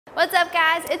What's up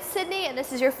guys, it's Sydney and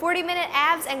this is your 40-minute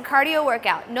abs and cardio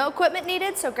workout. No equipment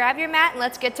needed, so grab your mat and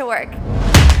let's get to work.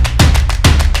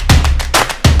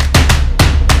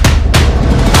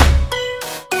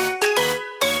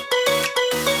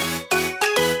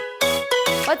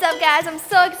 What's up guys, I'm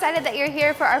so excited that you're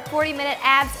here for our 40-minute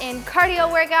abs and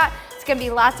cardio workout. It's gonna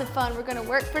be lots of fun. We're gonna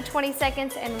work for 20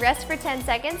 seconds and rest for 10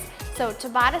 seconds. So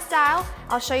Tabata style,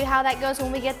 I'll show you how that goes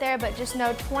when we get there, but just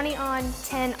know 20 on,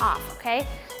 10 off, okay?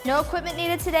 No equipment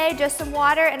needed today, just some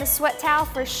water and a sweat towel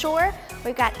for sure.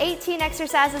 We've got 18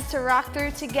 exercises to rock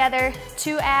through together,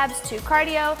 2 abs, 2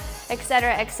 cardio,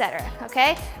 etc.,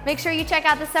 okay? Make sure you check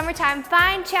out the Summertime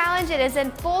Find Challenge. It is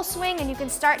in full swing and you can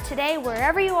start today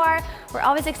wherever you are. We're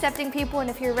always accepting people, and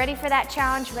if you're ready for that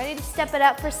challenge, ready to step it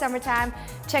up for summertime,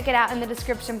 check it out in the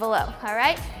description below, all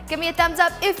right? Give me a thumbs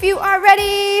up if you are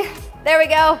ready. There we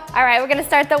go. All right, we're gonna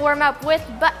start the warm up with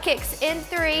butt kicks in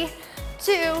 3,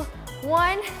 2,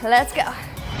 1, let's go.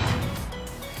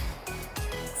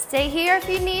 Stay here if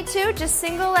you need to, just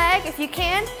single leg. If you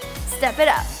can, step it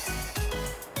up.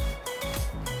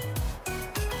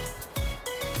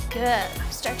 Good,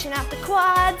 stretching out the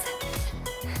quads,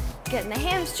 getting the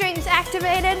hamstrings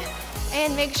activated,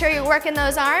 and make sure you're working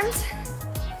those arms.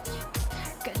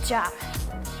 Good job.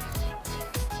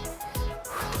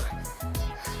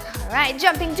 All right,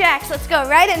 jumping jacks, let's go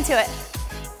right into it.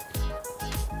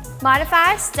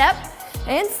 Modify, step,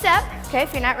 and step. Okay,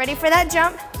 if you're not ready for that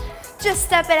jump, just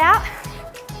step it out.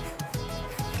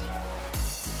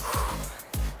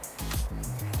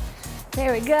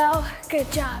 There we go,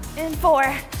 good job. In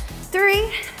 4,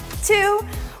 3, 2,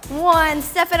 1.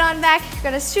 Step it on back. You're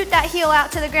gonna shoot that heel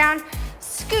out to the ground,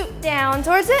 scoot down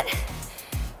towards it,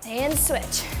 and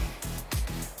switch.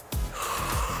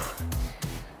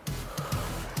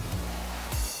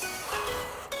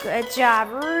 Good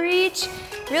job, reach.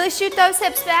 Really shoot those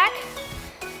hips back.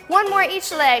 One more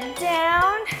each leg,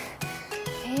 down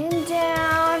and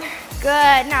down.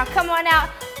 Good, now come on out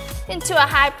into a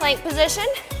high plank position.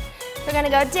 We're gonna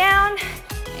go down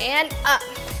and up,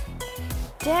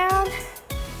 down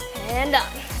and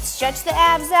up. Stretch the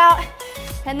abs out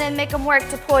and then make them work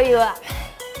to pull you up.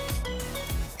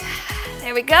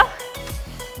 There we go.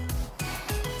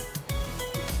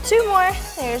 2 more,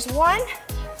 there's 1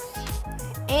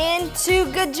 and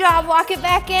 2, good job, walk it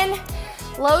back in.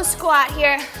 Low squat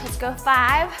here, let's go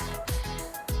 5.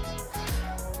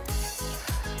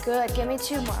 Good, give me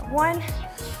 2 more, 1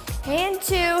 and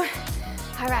 2.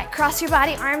 All right, cross your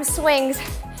body, arm swings.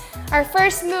 Our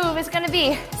first move is gonna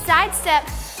be side step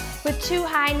with 2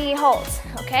 high knee holds,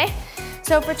 okay?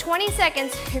 So for 20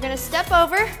 seconds, you're gonna step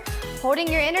over,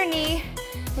 holding your inner knee,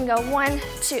 and go 1,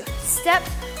 2. Step,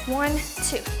 1,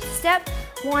 2. Step,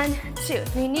 1, 2.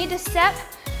 If you need to step,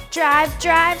 drive,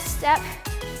 drive, step,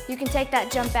 you can take that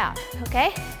jump out,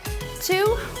 okay?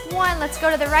 2, 1, let's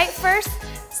go to the right first.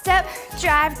 Step,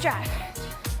 drive, drive.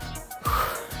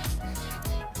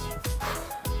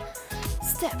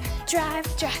 Step,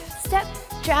 drive, drive. Step,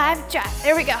 drive, drive.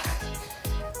 There we go.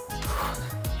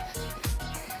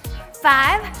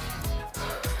 5,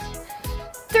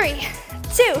 3,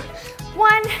 2,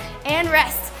 1, and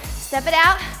rest. Step it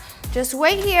out. Just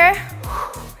wait here.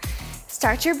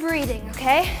 Start your breathing,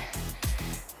 okay?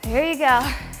 There you go.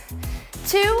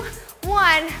 2,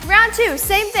 1, round 2,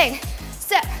 same thing.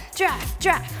 Step, drive,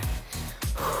 drive.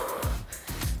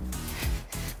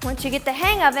 Once you get the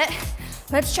hang of it,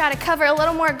 let's try to cover a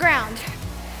little more ground.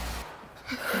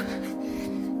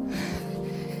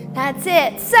 That's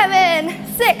it.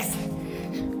 7, 6,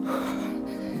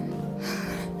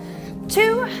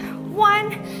 2,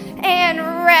 1, and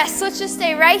rest. Let's just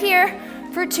stay right here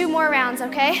for 2 more rounds,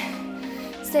 okay?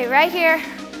 Stay right here.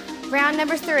 Round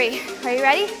number 3. Are you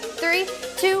ready? 3,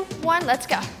 2, 1, let's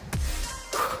go.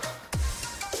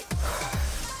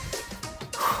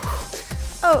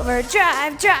 Over,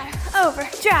 drive, drive, over,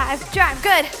 drive, drive.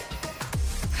 Good.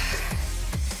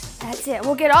 That's it.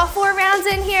 We'll get all 4 rounds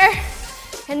in here,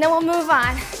 and then we'll move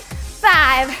on.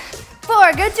 5,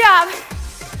 4, good job.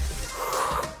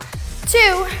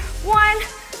 2, 1,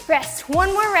 rest.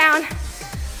 1 more round.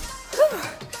 Whew.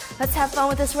 Let's have fun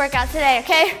with this workout today,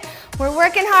 okay? We're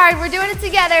working hard. We're doing it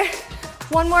together.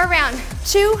 1 more round.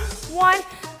 2, 1,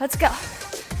 let's go.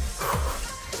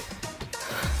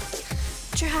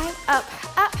 Drive, up,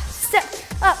 up, step,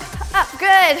 up, up.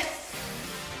 Good.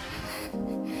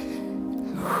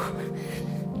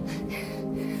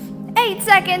 8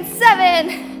 seconds, 7.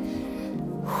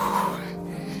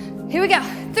 Here we go.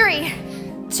 3,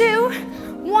 2,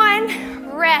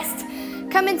 1, rest.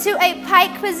 Come into a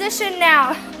pike position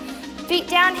now. Feet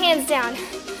down, hands down.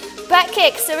 Butt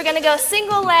kick, so we're gonna go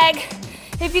single leg.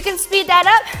 If you can speed that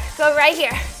up, go right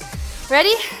here.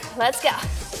 Ready? Let's go.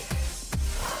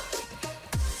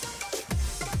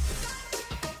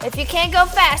 If you can't go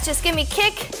fast, just give me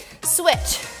kick,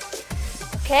 switch.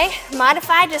 Okay,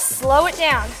 modify, just slow it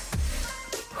down.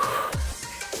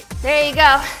 There you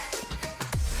go.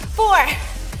 4,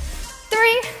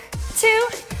 3, 2,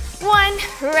 1,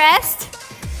 rest.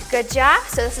 Good job.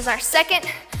 So this is our second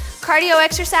cardio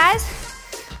exercise.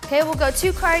 Okay, we'll go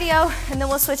 2 cardio and then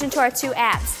we'll switch into our 2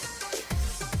 abs.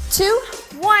 2,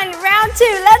 1, round 2,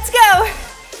 let's go.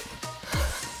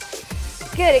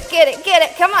 Get it, get it, get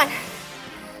it, come on.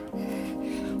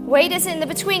 Weight is in the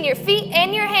between your feet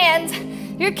and your hands.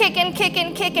 You're kicking,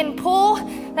 kicking, kicking. Pull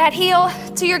that heel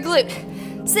to your glute.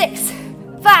 6,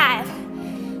 5.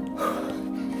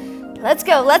 Let's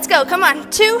go, come on.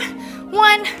 2,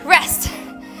 1, rest.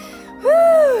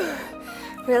 Woo.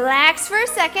 Relax for a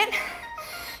second.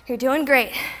 You're doing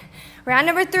great. Round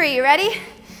number 3, you ready?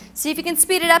 See if you can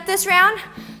speed it up this round.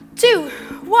 2,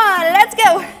 1, let's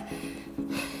go.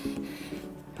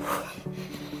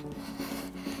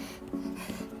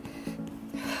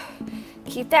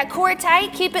 Keep that core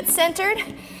tight, keep it centered.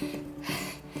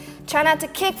 Try not to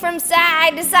kick from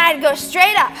side to side, go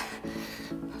straight up.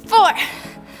 4,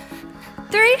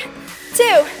 3,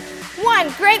 2,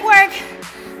 1, great work.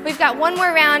 We've got one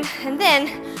more round and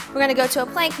then we're gonna go to a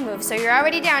plank move, so you're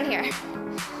already down here.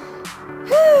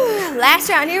 Whew. Last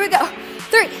round, here we go.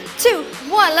 3, 2,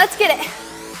 1, let's get it.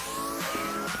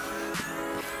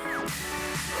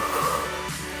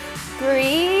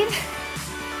 Breathe.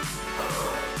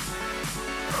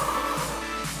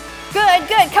 Good,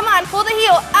 good, come on, pull the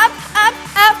heel up, up,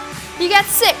 up. You got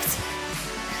 6.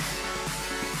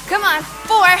 Come on,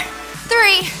 4,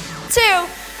 3, 2,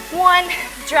 1,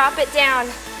 drop it down.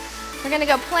 We're gonna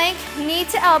go plank, knee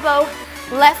to elbow,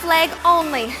 left leg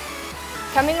only.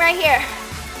 Coming right here.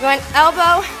 Going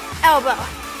elbow, elbow,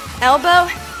 elbow,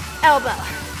 elbow.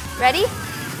 Ready?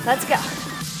 Let's go.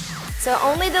 So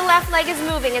only the left leg is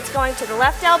moving. It's going to the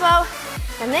left elbow,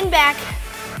 and then back,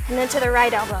 and then to the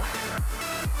right elbow.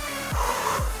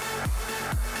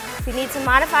 If you need to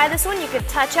modify this one, you could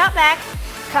touch up back,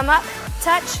 come up,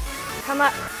 touch, come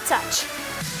up, touch.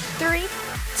 3,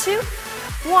 2,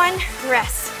 1,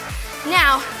 rest.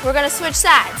 Now, we're gonna switch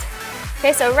sides.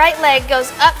 Okay, so right leg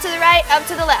goes up to the right, up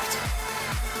to the left.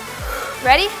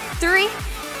 Ready? 3,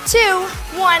 2,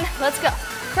 1, let's go.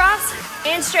 Cross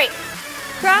and straight.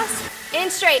 Cross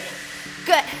and straight.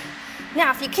 Good.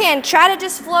 Now, if you can, try to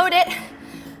just float it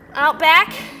out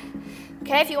back.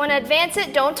 Okay, if you want to advance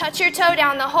it, don't touch your toe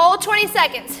down the whole 20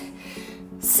 seconds.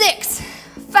 6,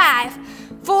 5,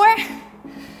 4,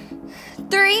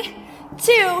 3,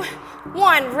 2,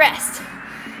 1, rest.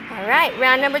 All right,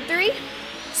 round number 3,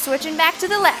 switching back to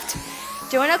the left.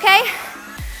 Doing okay?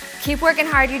 Keep working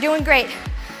hard, you're doing great.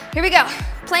 Here we go,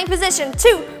 plank position,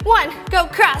 2, 1, go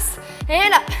cross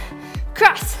and up,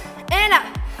 cross and up.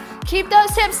 Keep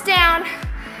those hips down.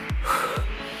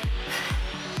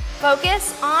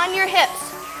 Focus on your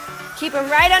hips. Keep them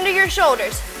right under your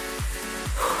shoulders.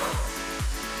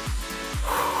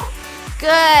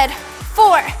 Good.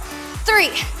 4,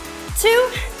 3, 2,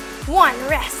 1,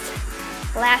 rest.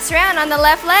 Last round on the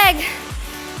left leg.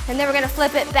 And then we're gonna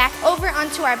flip it back over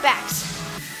onto our backs.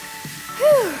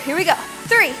 Whew. Here we go.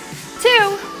 3,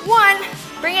 2, 1,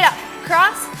 bring it up.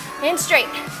 Cross and straight.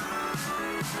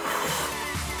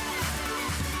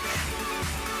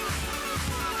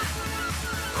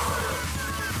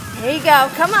 There you go,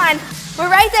 come on.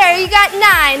 We're right there, you got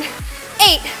 9,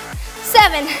 8,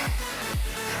 7,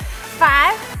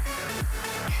 5,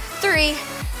 3,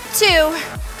 2,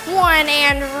 1,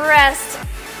 and rest.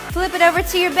 Flip it over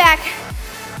to your back.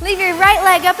 Leave your right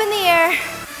leg up in the air.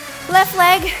 Left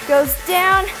leg goes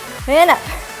down and up.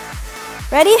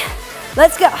 Ready?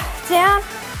 Let's go. Down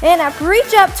and up.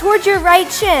 Reach up towards your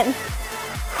right shin.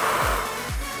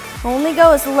 Only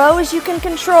go as low as you can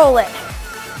control it.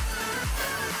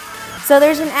 So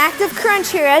there's an active crunch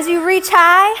here as you reach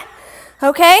high,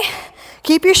 okay?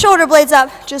 Keep your shoulder blades up.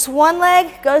 Just one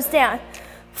leg goes down.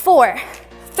 4,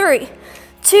 3,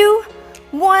 2,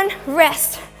 1,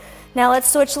 rest. Now let's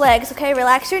switch legs, okay?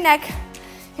 Relax your neck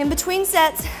in between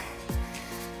sets.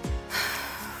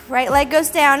 Right leg goes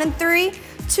down in 3,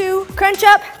 2, crunch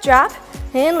up, drop,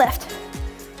 and lift.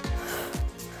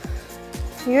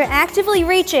 You're actively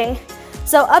reaching,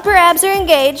 so upper abs are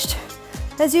engaged.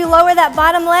 As you lower that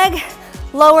bottom leg,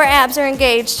 lower abs are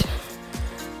engaged.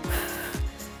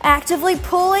 Actively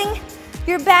pulling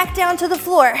your back down to the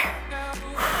floor.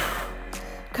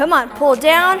 Come on, pull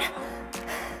down,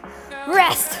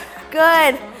 rest,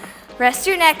 good. Rest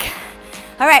your neck.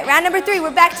 All right, round number 3, we're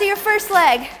back to your 1st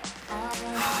leg.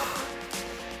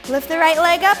 Lift the right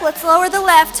leg up, let's lower the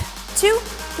left. 3, 2, 1, let's go. 4, 3, 2, 1, rest. Last round on the left leg. Okay, so right leg goes up to the right, up to the left. Ready? Let's go. Down and up. Cross and straight. Good. Now, if you can, try to just float it out back. Okay, if you want to advance it, don't touch your toe down the whole 20 seconds. 6, 5, 4, 3, 2, 1, and up. 2,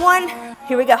 1,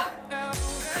 here we go.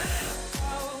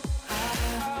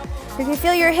 If you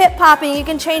feel your hip popping, you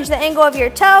can change the angle of your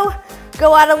toe,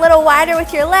 go out a little wider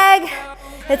with your leg.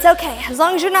 It's okay, as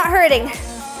long as you're not hurting.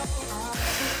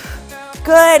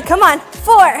 Good, come on,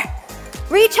 4,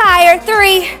 reach higher,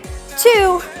 3,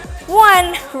 2,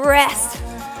 1, rest.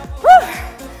 Woo.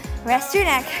 Rest your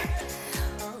neck.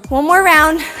 One more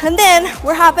round, and then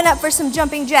we're hopping up for some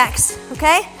jumping jacks,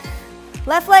 okay?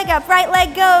 Left leg up, right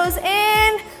leg goes,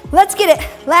 and let's get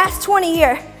it. Last 20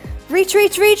 here. Reach,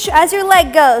 reach, reach as your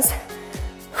leg goes.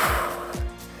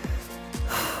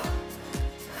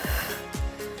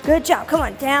 Good job, come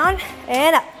on, down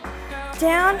and up,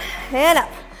 down and up.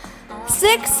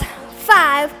 6,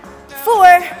 5,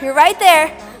 4, you're right there.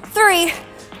 3,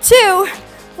 2,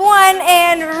 1,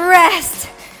 and rest.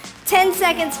 10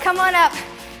 seconds, come on up.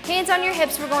 Hands on your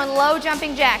hips, we're going low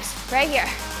jumping jacks, right here.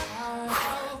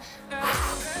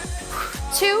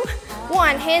 2,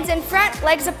 1, hands in front,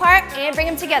 legs apart, and bring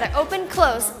them together. Open,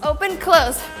 close, open,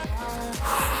 close.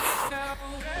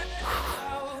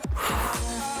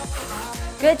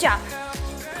 Good job.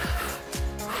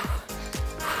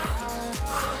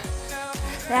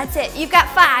 That's it, you've got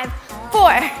 5,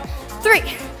 4, 3,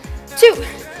 2,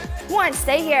 1,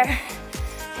 stay here.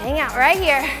 Hang out right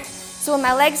here. So when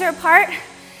my legs are apart,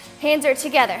 hands are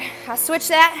together. I'll switch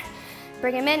that,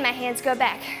 bring them in, my hands go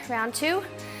back. Round 2,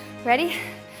 ready?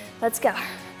 Let's go.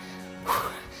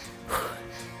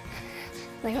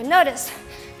 Now notice,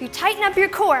 if you tighten up your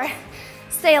core,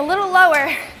 stay a little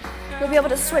lower, you'll be able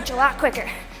to switch a lot quicker.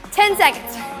 10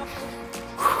 seconds.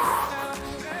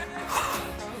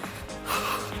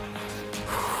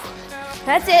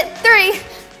 That's it, 3,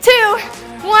 2,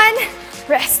 1,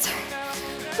 rest.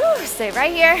 Woo, stay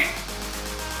right here.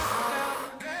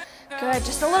 Good,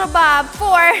 just a little bob.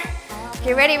 4,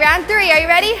 get ready, round 3, are you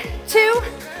ready? 2,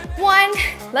 1,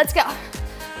 let's go.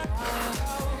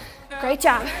 Great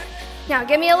job. Now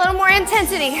give me a little more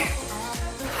intensity.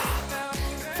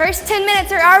 First 10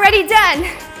 minutes are already done.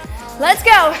 Let's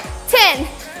go. 10,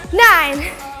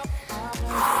 9,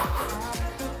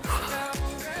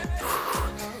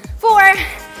 4,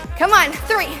 come on,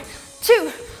 3,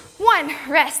 2, 1,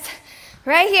 rest.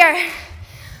 Right here.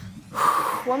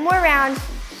 One more round,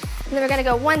 and then we're gonna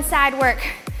go one side work.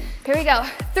 Here we go.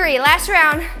 3, last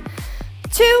round.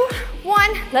 2,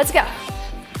 1, let's go.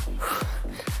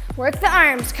 Work the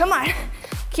arms, come on.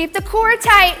 Keep the core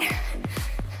tight.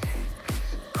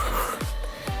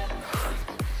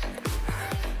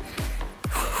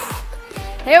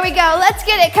 There we go, let's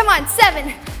get it. Come on,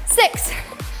 7, 6,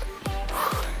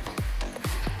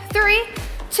 3,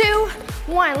 2,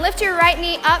 1. Lift your right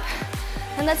knee up,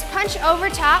 and let's punch over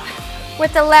top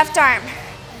with the left arm.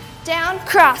 Down,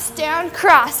 cross,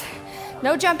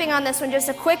 No jumping on this one, just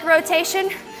a quick rotation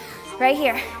right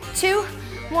here. 2,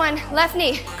 1, left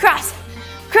knee, cross,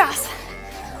 cross.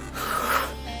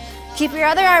 Keep your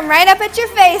other arm right up at your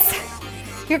face.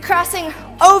 You're crossing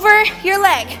over your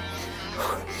leg.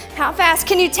 How fast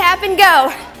can you tap and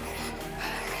go?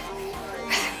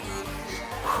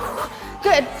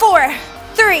 Good, 4,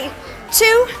 3,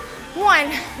 2,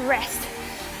 1, rest.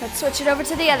 Let's switch it over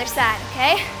to the other side,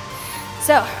 okay?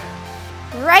 So,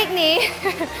 right knee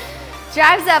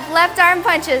drives up, left arm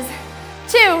punches.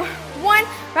 2, 1,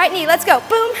 right knee, let's go.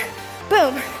 Boom,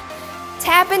 boom.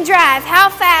 Tap and drive. How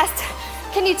fast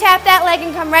can you tap that leg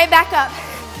and come right back up?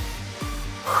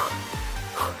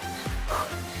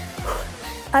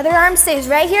 Other arm stays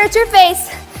right here at your face.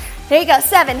 There you go,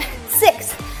 7,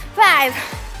 6, 5,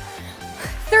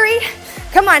 3,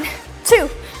 come on, 2,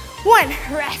 1,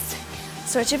 rest.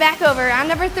 Switch it back over, round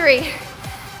number 3.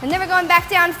 And then we're going back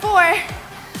down 4,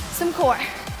 some core.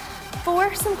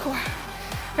 4, some core.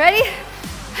 Ready?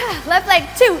 Left leg,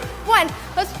 2, 1,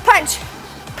 let's punch,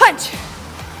 punch.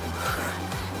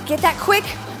 Get that quick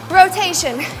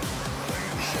rotation.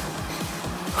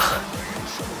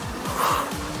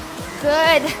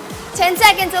 Good. 10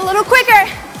 seconds, a little quicker.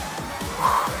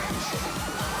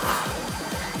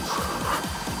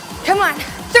 Come on,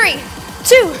 3,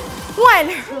 2,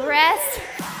 1, rest.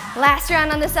 Last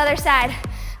round on this other side.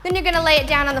 Then you're gonna lay it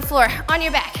down on the floor, on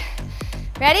your back.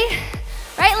 Ready?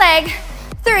 Right leg,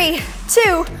 3,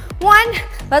 2, 1,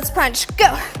 let's punch,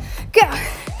 go, go.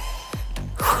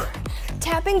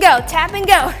 Tap and go, tap and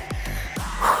go.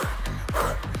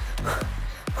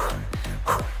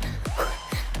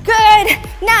 Good,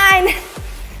 9.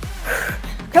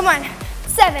 Come on,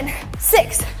 7,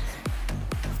 6,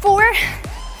 4,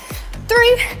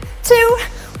 3, 2,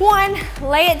 1.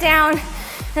 Lay it down,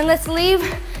 and let's leave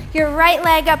your right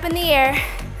leg up in the air.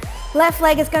 Left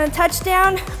leg is gonna touch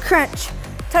down, crunch,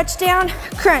 touch down,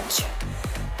 crunch.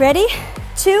 Ready?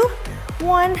 2,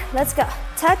 1, let's go.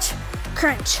 Touch,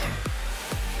 crunch.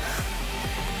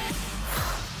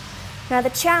 Now the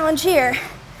challenge here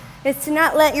is to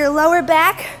not let your lower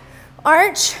back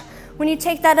arch when you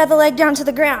take that other leg down to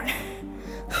the ground.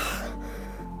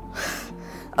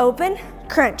 Open,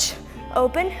 crunch,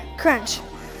 open, crunch.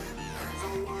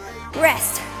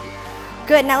 Rest.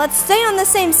 Good, now let's stay on the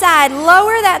same side.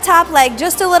 Lower that top leg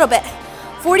just a little bit.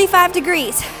 45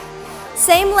 degrees.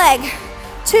 Same leg.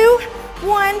 2,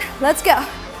 1, let's go.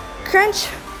 Crunch,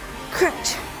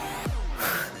 crunch.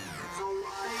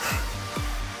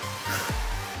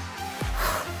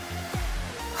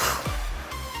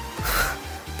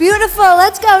 Beautiful,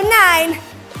 let's go. 9,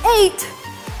 8,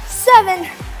 7,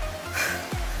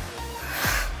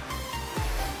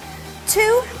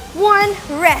 2, 1,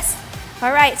 rest.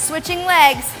 All right, switching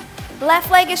legs. Left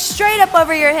leg is straight up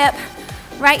over your hip.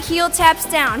 Right heel taps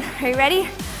down. Are you ready?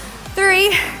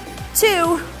 3,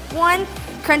 2, 1,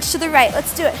 crunch to the right.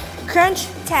 Let's do it. Crunch,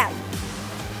 tap.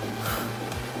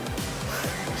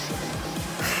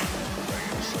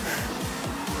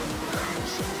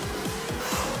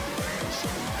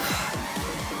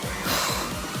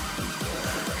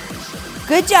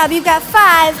 Good job, you've got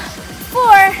 5,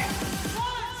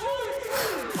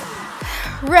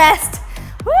 4, rest.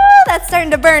 Woo, that's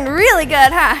starting to burn really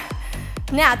good, huh?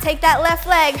 Now take that left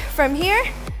leg from here,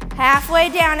 halfway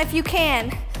down if you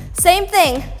can. Same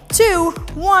thing, 2,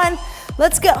 1,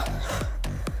 let's go.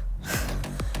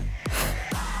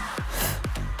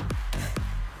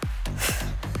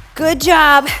 Good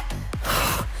job.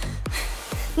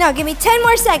 Now give me 10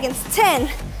 more seconds. 10,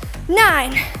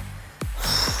 9.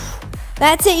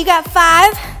 That's it, you got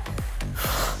 5,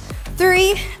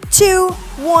 3, 2,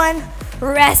 1,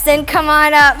 rest and come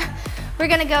on up. We're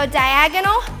gonna go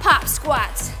diagonal pop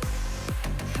squats.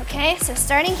 Okay, so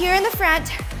starting here in the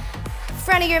front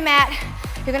of your mat,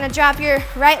 you're gonna drop your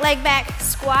right leg back,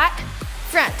 squat,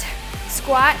 front,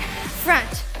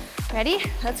 front. Ready?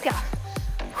 Let's go.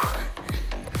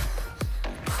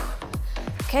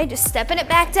 Okay, just stepping it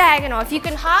back diagonal. If you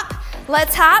can hop,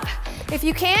 let's hop. If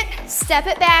you can't, step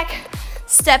it back.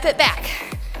 Step it back.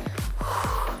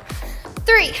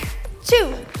 3, 2,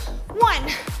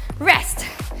 1, rest.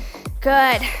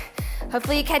 Good.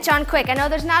 Hopefully you catch on quick. I know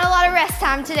there's not a lot of rest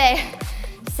time today.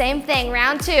 Same thing,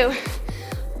 round 2.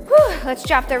 Whew. Let's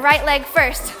drop the right leg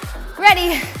first.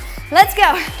 Ready? Let's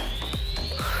go.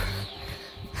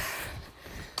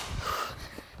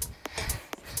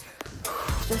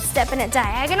 Just stepping it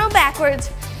diagonal backwards.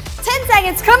 10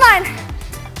 seconds, come on.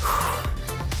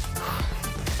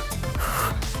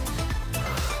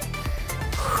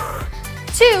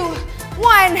 2,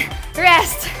 1,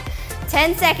 rest.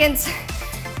 10 seconds.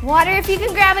 Water if you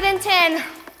can grab it in 10.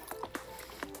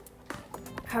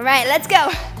 All right, let's go.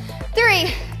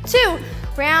 3, 2,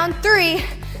 round 3.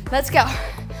 Let's go.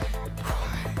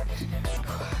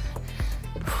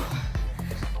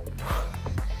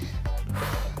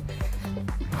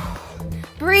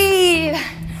 Breathe.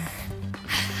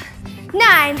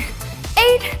 9,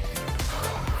 8,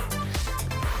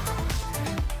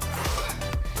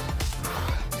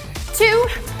 2,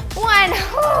 1.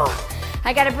 Whew.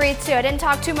 I gotta breathe too. I didn't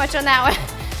talk too much on that one.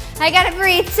 I gotta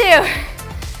breathe too.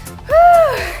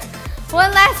 Whew.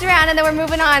 One last round and then we're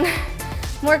moving on.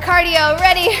 More cardio.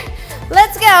 Ready?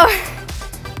 Let's go.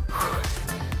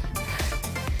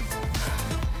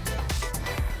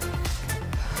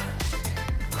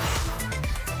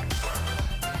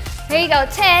 Here you go.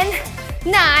 10,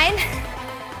 9,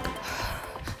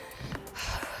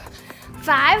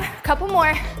 5, couple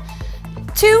more.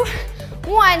 2,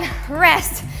 1,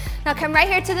 rest. Now come right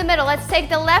here to the middle. Let's take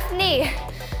the left knee.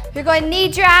 You're going knee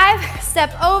drive,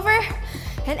 step over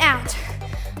and out.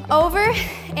 Over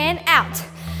and out.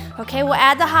 Okay, we'll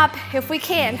add the hop if we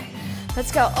can.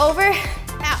 Let's go over,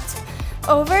 out,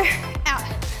 over, out.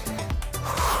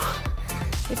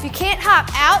 If you can't hop,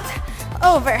 out,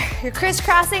 over. You're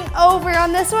crisscrossing over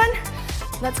on this one.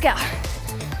 Let's go.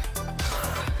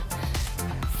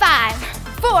 5,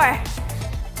 4.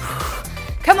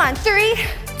 Come on, 3,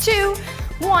 2,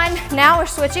 1. Now we're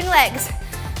switching legs.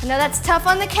 I know that's tough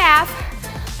on the calf,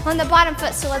 on the bottom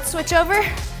foot, so let's switch over.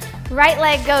 Right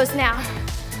leg goes now.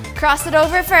 Cross it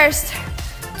over first.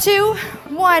 2,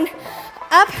 1,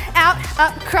 up, out,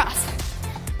 up, cross.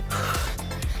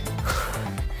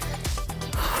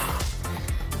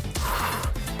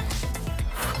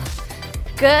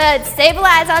 Good,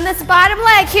 stabilize on this bottom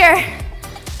leg here.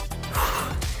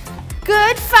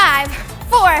 Good, 5,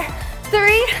 4,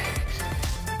 3,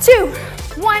 2,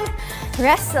 1.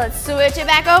 Rest, so let's switch it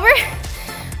back over.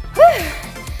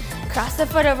 Cross the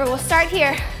foot over, we'll start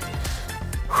here.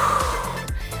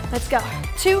 Let's go.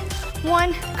 2,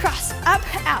 1, cross, up,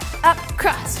 out, up,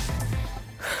 cross.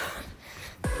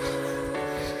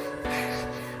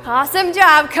 Awesome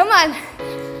job, come on.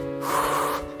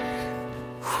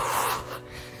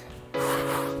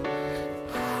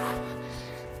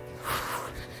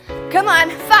 Come on,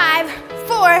 5,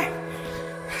 4,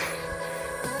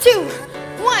 2,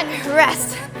 1,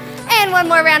 rest. And one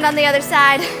more round on the other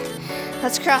side.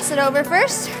 Let's cross it over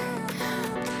first.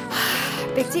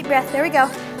 Big deep breath, there we go.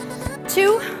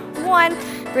 2, 1,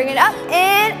 bring it up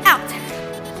and out.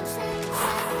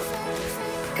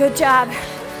 Good job.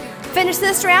 Finish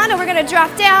this round and we're gonna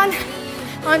drop down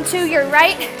onto your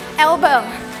right elbow.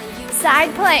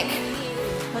 Side plank,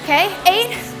 okay?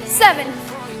 8, 7.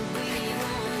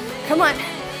 Come on,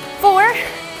 4,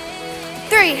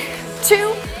 3,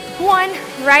 2, 1,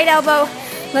 right elbow.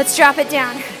 Let's drop it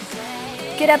down.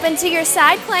 Get up into your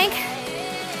side plank,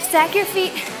 stack your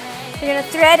feet. You're gonna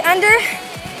thread under,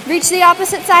 reach the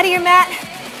opposite side of your mat,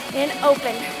 and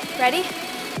open. Ready?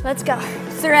 Let's go.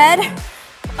 Thread,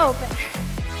 open.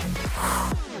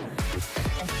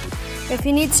 If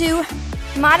you need to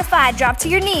modify, drop to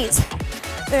your knees.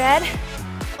 Thread,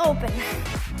 open.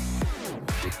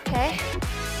 Okay.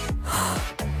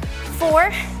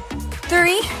 4,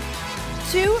 3,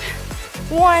 2,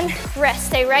 1, rest.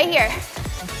 Stay right here.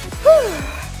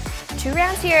 Whew. 2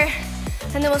 rounds here,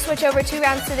 and then we'll switch over 2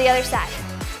 rounds to the other side.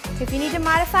 If you need to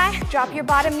modify, drop your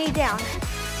bottom knee down.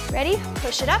 Ready?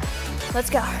 Push it up. Let's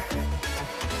go.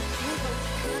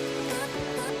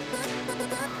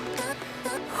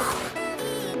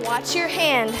 Watch your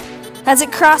hand as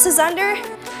it crosses under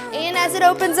and as it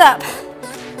opens up.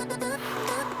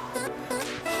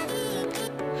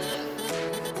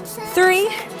 3,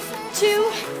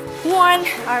 2, 1.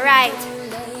 All right.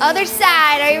 Other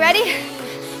side. Are you ready?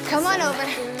 Come on over.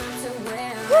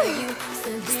 Whew.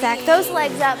 Stack those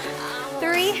legs up.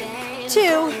 3,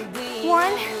 2,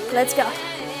 1. Let's go.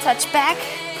 Touch back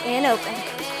and open.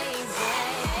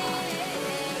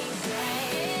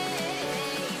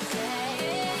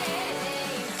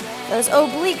 Those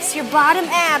obliques, your bottom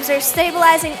abs are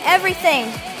stabilizing everything.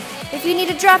 If you need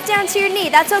to drop down to your knee,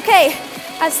 that's okay.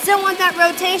 I still want that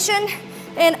rotation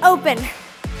and open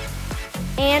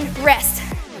and rest.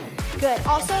 Good.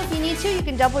 Also, if you need to, you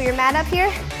can double your mat up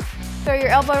here. Throw your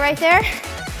elbow right there.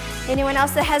 Anyone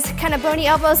else that has kind of bony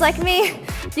elbows like me,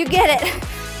 you get it.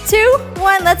 2,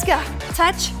 1, let's go.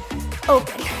 Touch,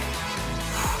 open.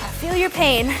 Feel your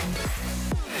pain.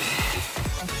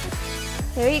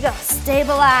 There you go.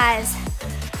 Stabilize.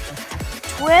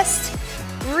 Twist,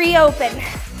 reopen.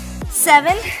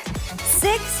 7,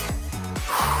 6.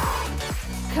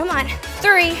 Come on.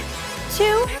 3,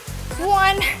 2,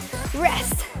 1.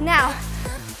 Rest. Now,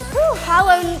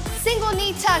 hollow single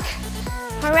knee tuck.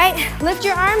 All right, lift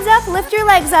your arms up, lift your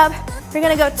legs up. We're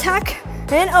gonna go tuck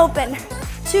and open.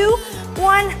 2,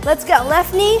 1, let's go.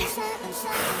 Left knee.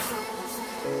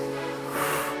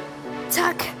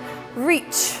 Tuck,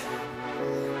 reach.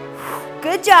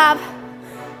 Good job.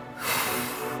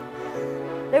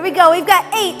 There we go. We've got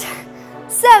 8,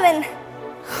 7,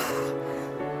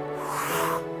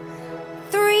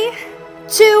 3,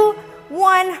 2,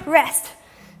 1, rest.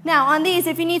 Now on these,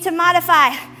 if you need to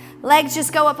modify, legs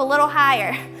just go up a little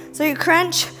higher. So you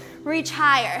crunch, reach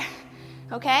higher,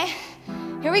 okay?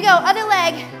 Here we go, other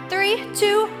leg. 3,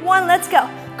 2, 1, let's go.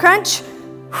 Crunch.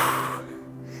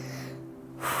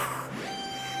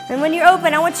 And when you're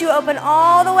open, I want you to open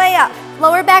all the way up.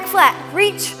 Lower back flat,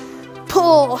 reach,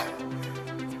 pull.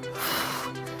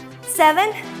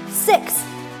 7, 6,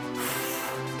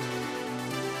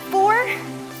 4,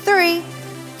 3,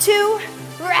 2,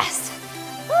 rest.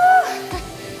 Woo.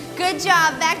 Good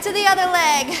job, back to the other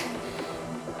leg.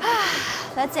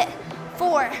 That's it.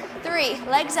 4, 3,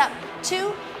 legs up.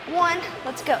 2, 1,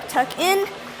 let's go. Tuck in,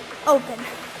 open.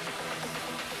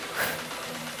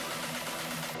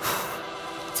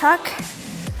 Tuck.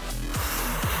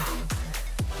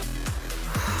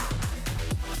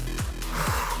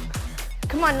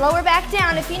 Come on, lower back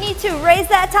down. If you need to, raise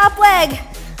that top leg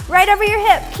right over your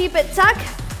hip. Keep it tuck.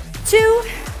 2,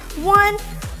 1,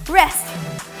 rest.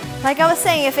 Like I was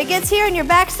saying, if it gets here and your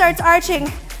back starts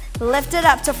arching, lift it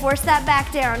up to force that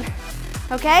back down.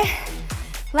 Okay?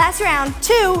 Last round.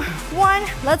 2, 1,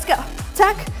 let's go.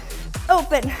 Tuck,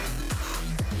 open.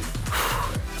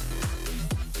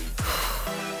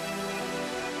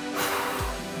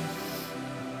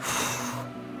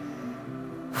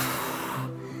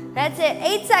 That's it,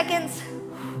 8 seconds.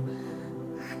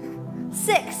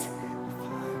 6,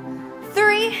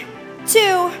 3,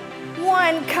 2,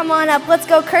 1. Come on up, let's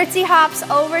go curtsy hops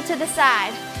over to the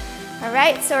side. All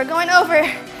right, so we're going over,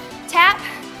 tap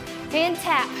and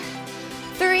tap.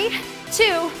 3,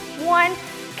 2, 1.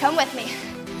 Come with me.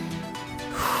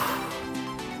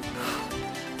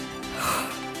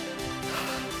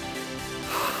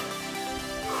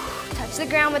 Touch the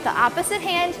ground with the opposite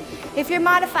hand. If you're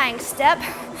modifying, step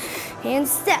and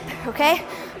step, okay?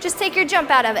 Just take your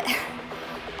jump out of it.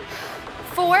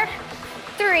 4,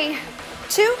 3,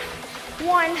 2,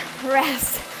 1,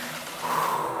 rest.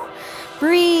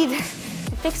 Breathe.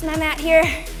 Fix my mat here.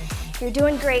 You're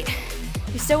doing great.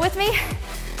 You still with me?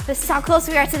 This is how close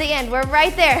we are to the end. We're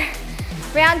right there.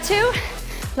 Round 2,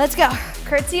 let's go.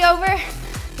 Curtsy over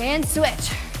and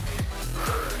switch.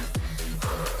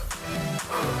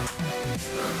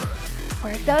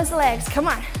 Work those legs, come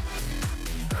on.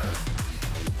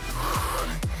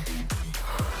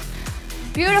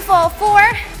 Beautiful,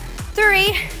 4,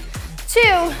 3,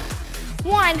 2,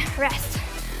 1, rest.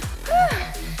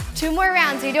 2 more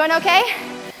rounds, are you doing okay?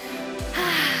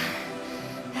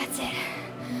 That's it.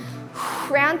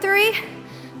 Round 3,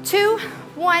 2,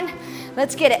 1,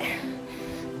 let's get it.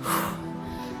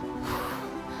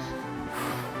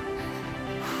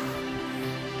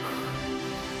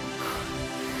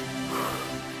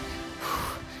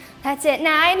 That's it,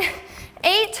 9,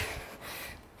 8,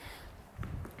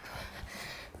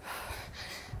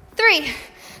 3,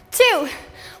 2,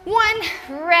 1,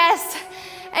 rest.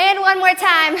 And one more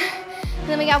time. And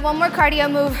then we got one more cardio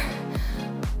move.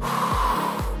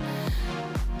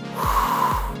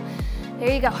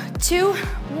 There you go, 2,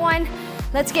 1,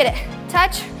 let's get it.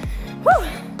 Touch, woo.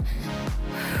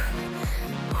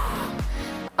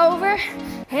 Over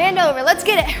and over, let's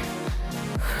get it.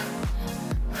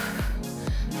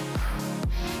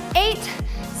 8,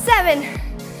 7,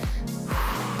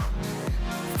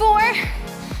 4,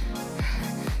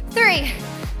 3,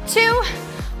 2,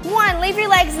 1. Leave your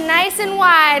legs nice and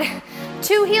wide.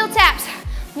 2 heel taps.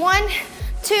 1,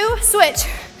 2, switch.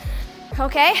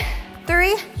 Okay,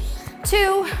 3,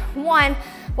 2, 1.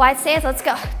 Wide stance, let's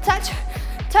go. Touch,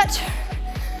 touch.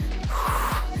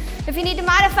 If you need to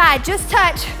modify, just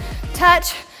touch,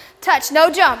 touch, touch. No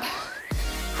jump.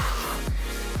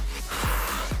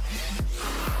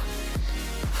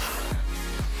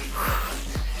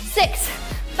 6,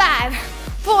 5,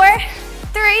 4,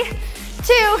 3,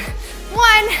 2,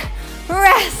 1,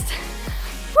 rest.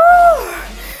 Woo.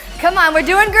 Come on, we're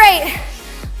doing great.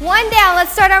 1 down,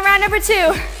 let's start on round number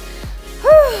 2.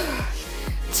 Woo.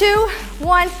 2,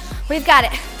 1, we've got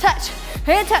it. Touch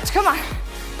and touch, come on.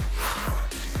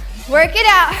 Work it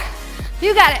out.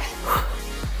 You got it.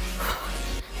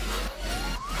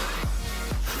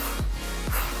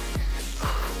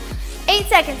 Eight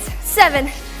seconds. 7,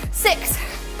 6,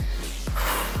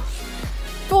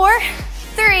 4,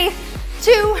 3,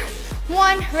 2,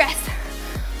 1, rest.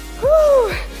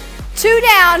 Woo. 2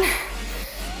 down.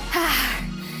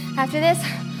 After this,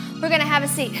 we're gonna have a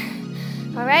seat.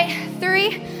 All right,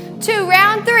 3, 2,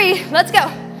 round 3, let's go.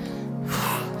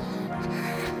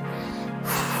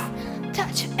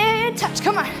 Touch and touch,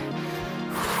 come on.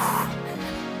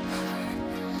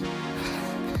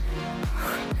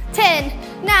 Ten,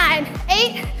 9,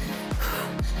 8,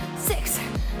 6,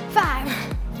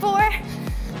 5, 4.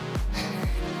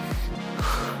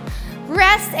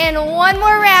 Rest and one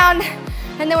more round.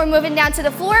 And then we're moving down to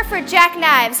the floor for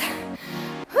jackknives.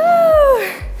 Woo.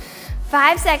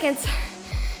 5 seconds.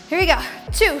 Here we go.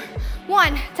 2,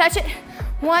 1, touch it.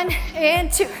 1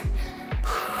 and 2.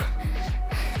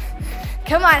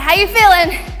 Come on, how you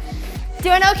feeling?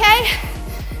 Doing okay?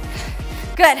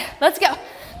 Good, let's go.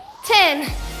 10,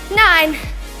 9,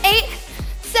 8,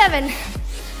 7.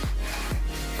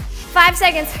 5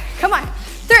 seconds, come on.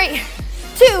 3,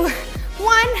 2,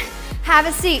 1, have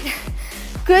a seat.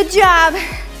 Good job.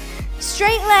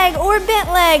 Straight leg or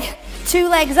bent leg. 2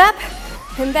 legs up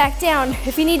and back down.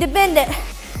 If you need to bend it,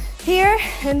 here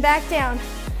and back down.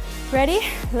 Ready?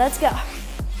 Let's go.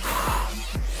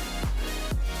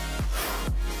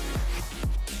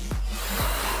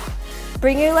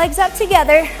 Bring your legs up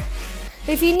together.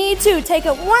 If you need to, take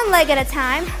it 1 leg at a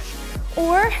time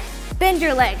or bend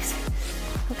your legs,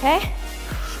 okay?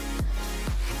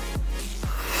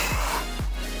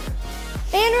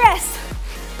 And rest.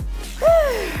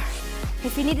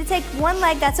 If you need to take 1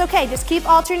 leg, that's okay. Just keep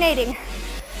alternating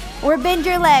or bend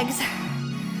your legs.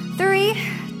 3,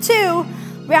 2,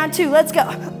 round 2, let's go.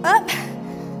 Up.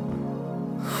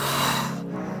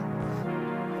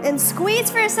 And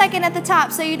squeeze for a second at the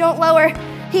top so you don't lower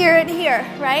here and here,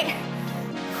 right?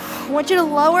 I want you to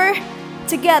lower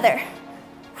together.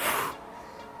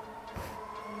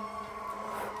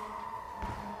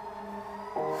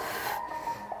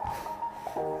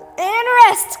 And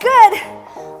rest, good.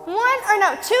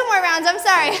 2 more rounds, I'm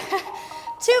sorry.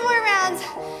 2 more rounds,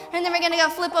 and then we're gonna go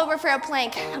flip over for a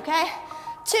plank, okay?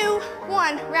 2,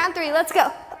 1. Round 3, let's go.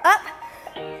 Up.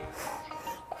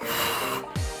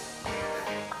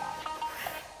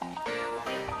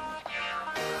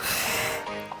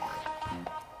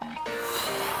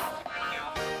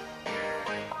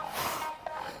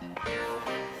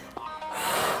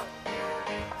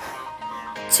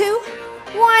 Two,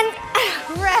 one,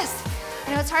 rest.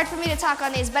 I know it's hard for me to talk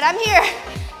on these, but I'm here.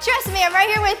 Trust me, I'm right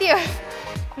here with you.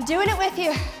 I'm doing it with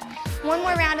you. One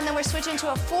more round and then we're switching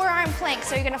to a forearm plank.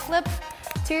 So you're gonna flip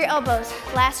to your elbows.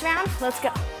 Last round, let's go.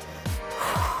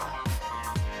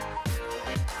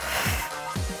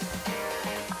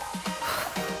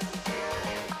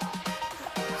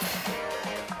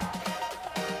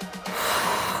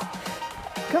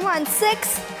 Come on,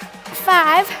 6,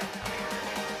 5,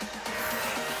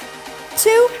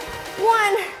 2,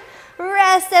 1.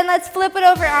 Rest, and let's flip it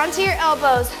over onto your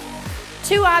elbows.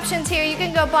 2 options here. You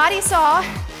can go body saw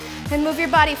and move your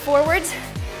body forwards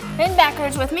and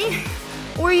backwards with me,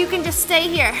 or you can just stay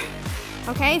here.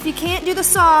 Okay, if you can't do the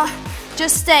saw,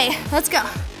 just stay. Let's go.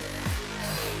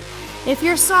 If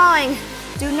you're sawing,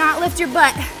 do not lift your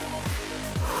butt.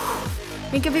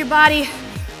 Think of your body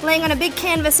laying on a big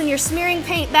canvas and you're smearing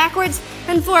paint backwards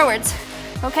and forwards.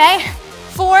 Okay,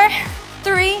 4,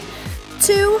 3,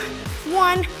 2,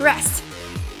 1, rest.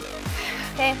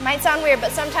 Okay, might sound weird,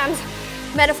 but sometimes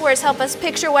metaphors help us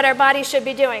picture what our body should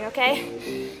be doing,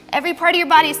 okay? Every part of your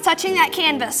body is touching that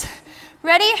canvas.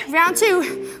 Ready? Round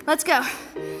 2, let's go.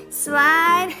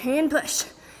 Slide and push.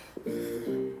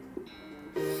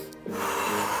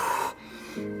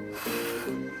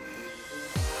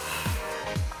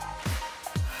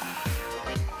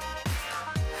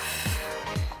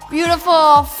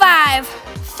 Beautiful. 5,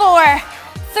 4,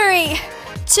 3,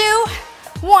 2,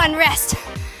 1, rest.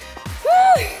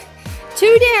 Woo.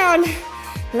 2 down.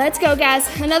 Let's go, guys.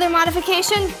 Another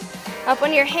modification, up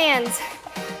on your hands.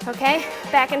 Okay,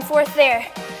 back and forth there.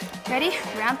 Ready?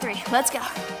 Round 3, let's go.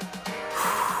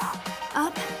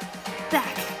 Up,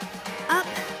 back, up,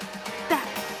 back.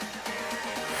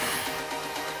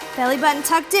 Belly button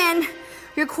tucked in.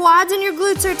 Your quads and your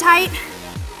glutes are tight.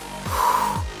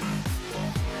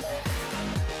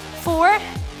 4,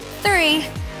 3,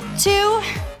 2,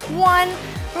 1,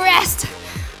 rest.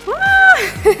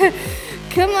 Woo!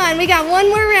 Come on, we got one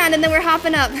more round and then we're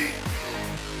hopping up.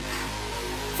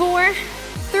 4,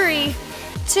 3,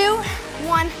 2,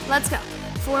 1, let's go.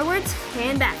 Forwards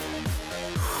and back.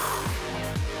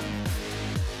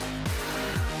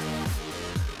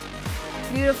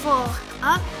 Beautiful.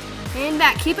 Up and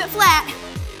back. Keep it flat.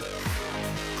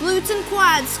 Glutes and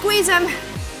quads, squeeze them.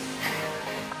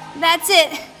 That's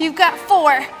it. You've got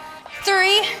 4,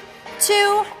 3,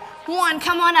 2, 1.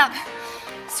 Come on up.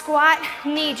 Squat,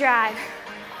 knee drive.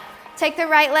 Take the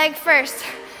right leg first.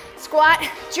 Squat,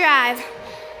 drive.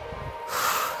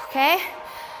 Okay?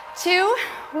 2,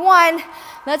 1.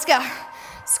 Let's go.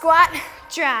 Squat,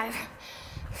 drive.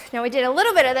 Now we did a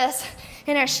little bit of this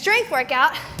in our strength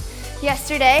workout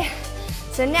yesterday.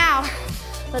 So now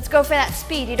let's go for that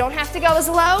speed. You don't have to go as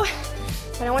low,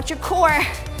 but I want your core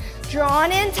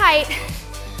drawn in tight.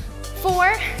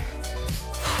 4.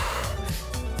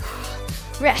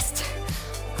 Rest.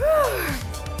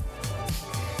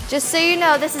 Just so you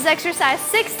know, this is exercise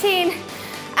 16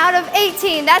 out of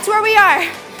 18. That's where we are.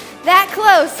 That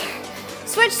close.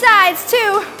 Switch sides. 2,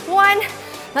 1.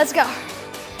 Let's go.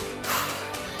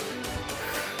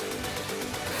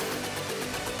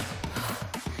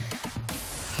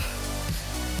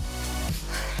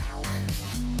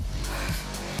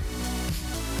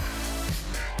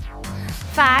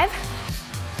 Five,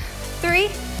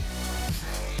 3,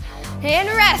 and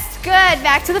rest. Good.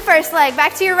 Back to the first leg.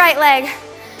 Back to your right leg.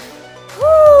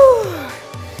 Woo.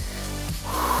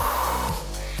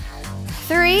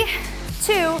 3,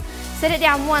 2, sit it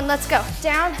down. 1, let's go.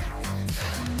 Down.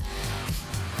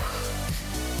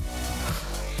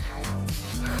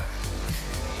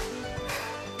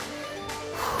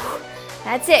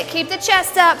 That's it. Keep the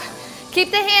chest up.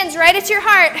 Keep the hands right at your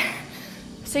heart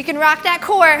so you can rock that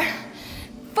core.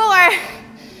 4,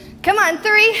 come on,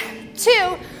 3, 2,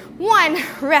 1,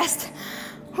 rest.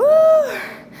 Woo.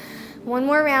 One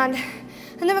more round,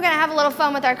 and then we're gonna have a little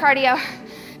fun with our cardio,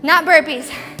 not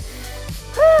burpees.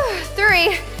 Woo.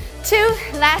 3, 2,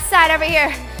 last side over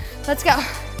here. Let's go.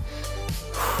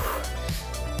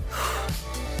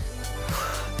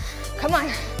 Come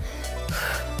on.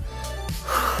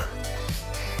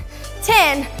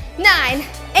 10, 9,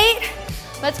 8,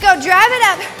 let's go, drive it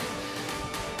up.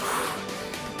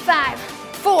 5,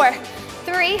 4,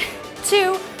 3,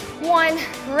 2, 1,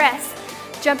 rest.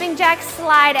 Jumping jack,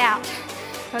 slide out.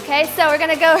 Okay, so we're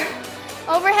gonna go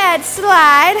overhead,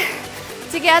 slide,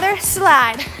 together,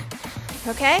 slide.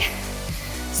 Okay?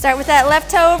 Start with that left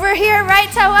toe over here, right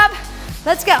toe up.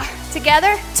 Let's go.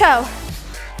 Together, toe.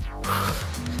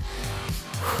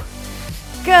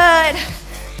 Good.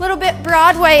 A little bit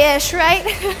Broadway-ish, right?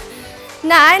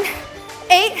 9,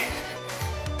 8,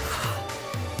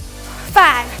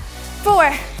 5,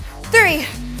 4, 3,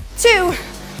 2,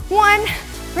 1,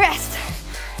 rest.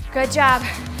 Good job.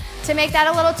 To make that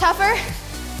a little tougher,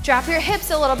 drop your hips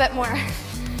a little bit more.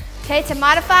 Okay, to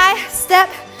modify, step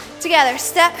together,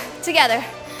 step together.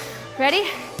 Ready?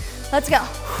 Let's go.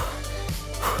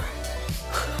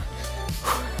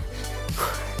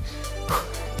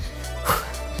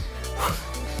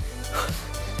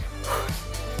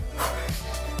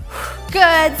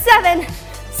 Good. 7,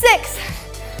 6,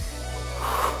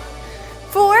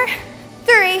 4,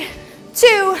 3,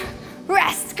 2,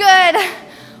 rest. Good.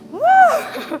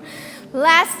 Woo.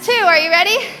 Last 2. Are you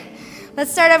ready?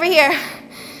 Let's start over here.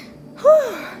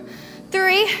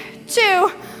 3, 2,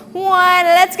 1.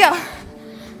 Let's go.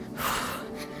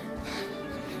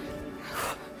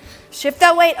 Shift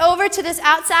that weight over to this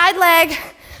outside leg.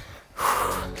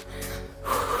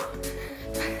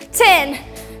 10,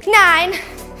 9,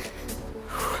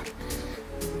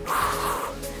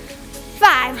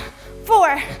 5,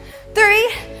 4,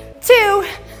 3, 2,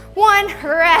 1,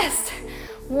 rest.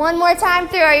 One more time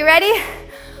through. Are you ready?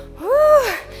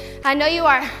 Woo. I know you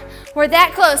are. We're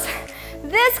that close.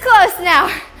 This close now.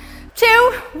 2,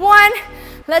 1,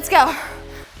 let's go.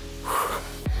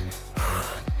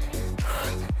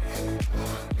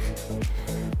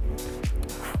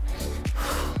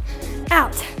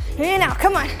 Out, in and out,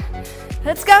 come on.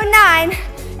 Let's go. 9,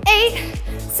 8,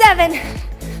 7,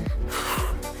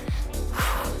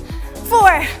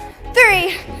 4,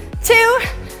 3, 2,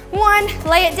 1.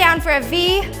 Lay it down for a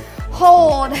V,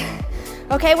 hold.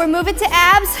 Okay, we're moving to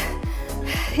abs.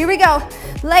 Here we go.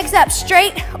 Legs up,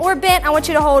 straight or bent. I want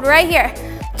you to hold right here.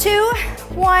 2,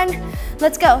 1,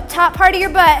 let's go. Top part of your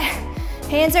butt.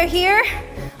 Hands are here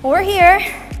or here.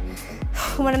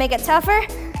 We want to make it tougher.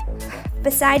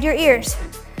 Beside your ears.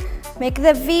 Make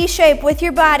the V shape with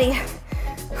your body.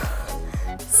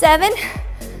 7,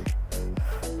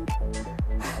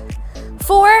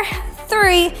 4,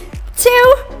 3,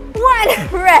 2, 1.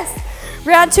 Rest.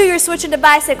 Round 2, you're switching to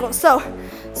bicycles. So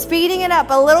speeding it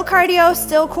up, a little cardio,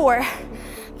 still core.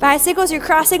 Bicycles, you're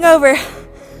crossing over.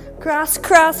 Cross,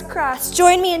 cross, cross.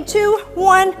 Join me in 2,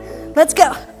 1. Let's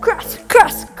go. Cross,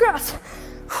 cross, cross.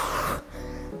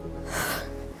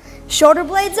 Shoulder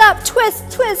blades up.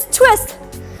 Twist, twist, twist.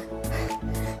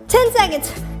 10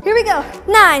 seconds. Here we go.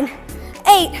 9,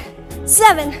 8,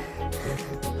 7,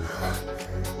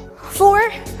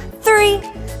 4, 3,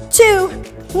 2,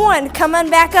 1. Come on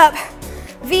back up.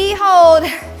 V hold.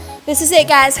 This is it,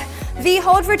 guys. V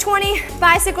hold for 20,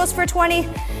 bicycles for 20,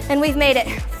 and we've made it.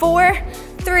 4,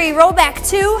 3, roll back.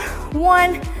 2,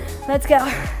 1, let's go.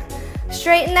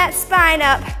 Straighten that spine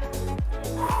up.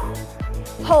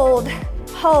 Hold,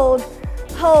 hold,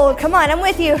 hold. Come on, I'm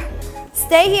with you.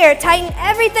 Stay here, tighten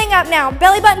everything up now.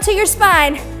 Belly button to your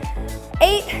spine.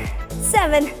 8,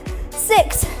 7,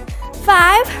 6,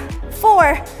 5,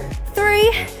 4,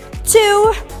 3,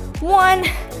 2, 1.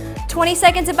 20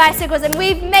 seconds of bicycles and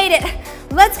we've made it.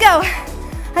 Let's go.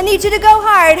 I need you to go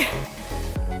hard.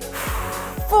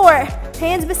 4,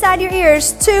 hands beside your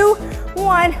ears. 2,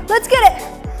 1, let's get it.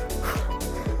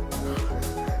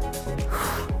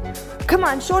 Come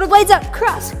on, shoulder blades up.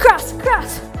 Cross, cross,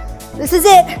 cross. This is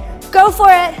it. Go for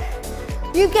it.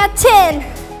 You've got 10.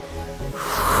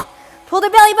 Pull the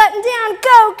belly button down.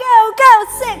 Go, go, go.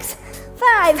 6,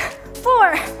 5,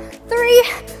 4, 3,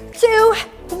 2,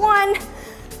 1.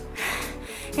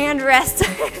 And rest.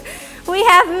 We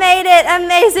have made it.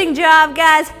 Amazing job,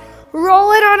 guys.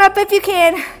 Roll it on up if you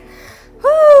can.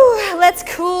 Woo. Let's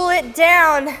cool it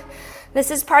down. This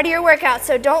is part of your workout,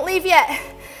 so don't leave yet.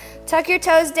 Tuck your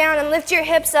toes down and lift your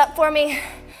hips up for me.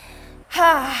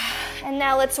 And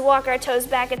now let's walk our toes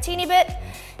back a teeny bit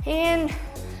and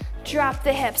drop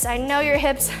the hips. I know your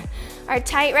hips are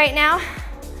tight right now.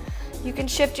 You can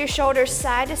shift your shoulders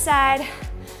side to side.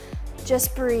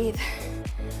 Just breathe.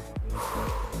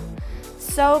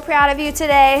 So proud of you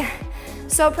today.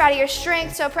 So proud of your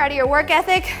strength, so proud of your work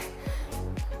ethic.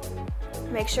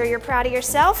 Make sure you're proud of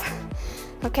yourself.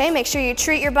 Okay, make sure you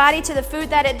treat your body to the food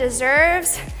that it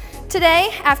deserves today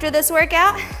after this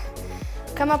workout.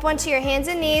 Come up onto your hands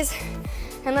and knees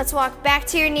and let's walk back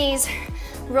to your knees.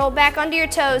 Roll back onto your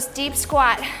toes, deep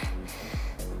squat.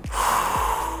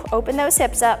 Open those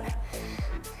hips up.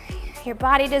 Your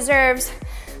body deserves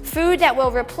food that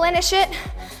will replenish it,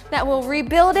 that will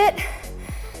rebuild it.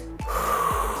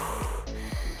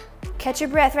 Catch your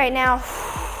breath right now.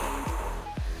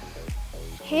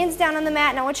 hands down on the mat,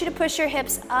 and I want you to push your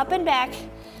hips up and back.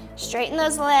 Straighten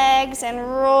those legs and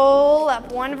roll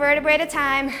up one vertebrae at a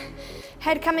time.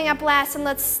 Head coming up last, and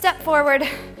let's step forward,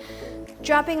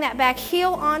 dropping that back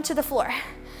heel onto the floor.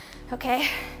 Okay,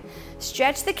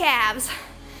 stretch the calves.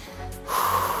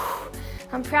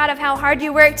 I'm proud of how hard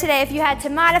you worked today. If you had to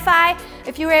modify,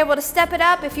 if you were able to step it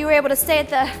up, if you were able to stay at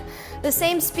the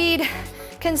same speed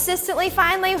consistently,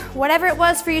 finally, whatever it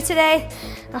was for you today,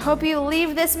 I hope you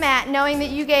leave this mat knowing that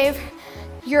you gave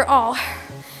your all,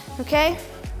 okay?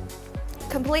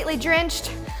 Completely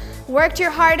drenched, worked your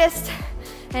hardest,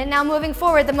 and now moving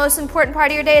forward, the most important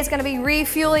part of your day is gonna be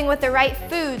refueling with the right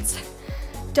foods.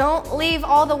 Don't leave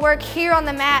all the work here on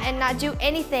the mat and not do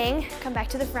anything. Come back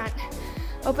to the front.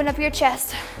 Open up your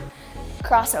chest,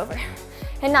 cross over,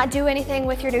 and not do anything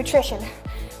with your nutrition.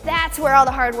 That's where all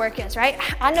the hard work is, right?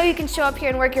 I know you can show up here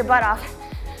and work your butt off.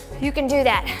 You can do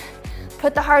that.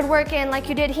 Put the hard work in like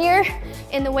you did here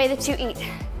in the way that you eat.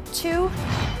 2,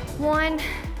 1.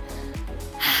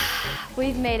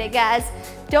 We've made it, guys.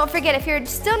 Don't forget, if you're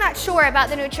still not sure about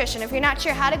the nutrition, if you're not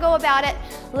sure how to go about it,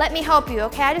 let me help you,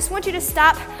 okay? I just want you to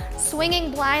stop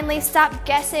swinging blindly, stop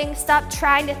guessing, stop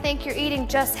trying to think you're eating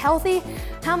just healthy.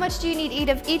 How much do you need to eat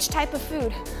of each type of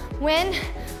food? When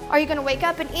are you gonna wake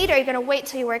up and eat? Are you gonna wait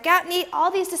till you work out and eat?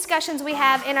 All these discussions we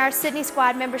have in our Sydney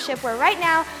Squad membership, where right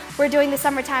now we're doing the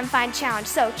Summertime Find Challenge.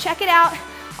 So check it out.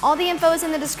 All the info is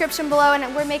in the description below,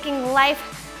 and we're making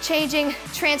life-changing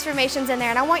transformations in there,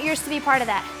 and I want yours to be part of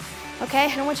that, okay?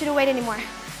 I don't want you to wait anymore.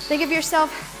 Think of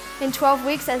yourself in 12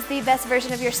 weeks as the best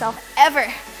version of yourself ever.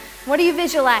 What do you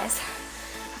visualize?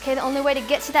 Okay, the only way to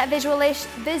get to that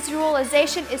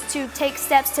visualization is to take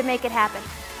steps to make it happen.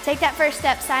 Take that first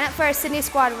step, sign up for our Sydney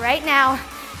Squad right now,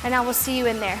 and I will see you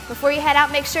in there. Before you head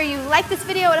out, make sure you like this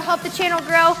video, it'll help the channel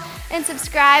grow, and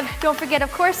subscribe. Don't forget,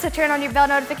 of course, to turn on your bell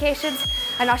notifications,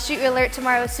 and I'll shoot you an alert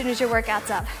tomorrow as soon as your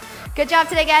workout's up. Good job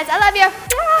today, guys. I love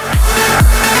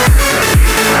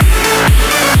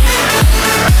you.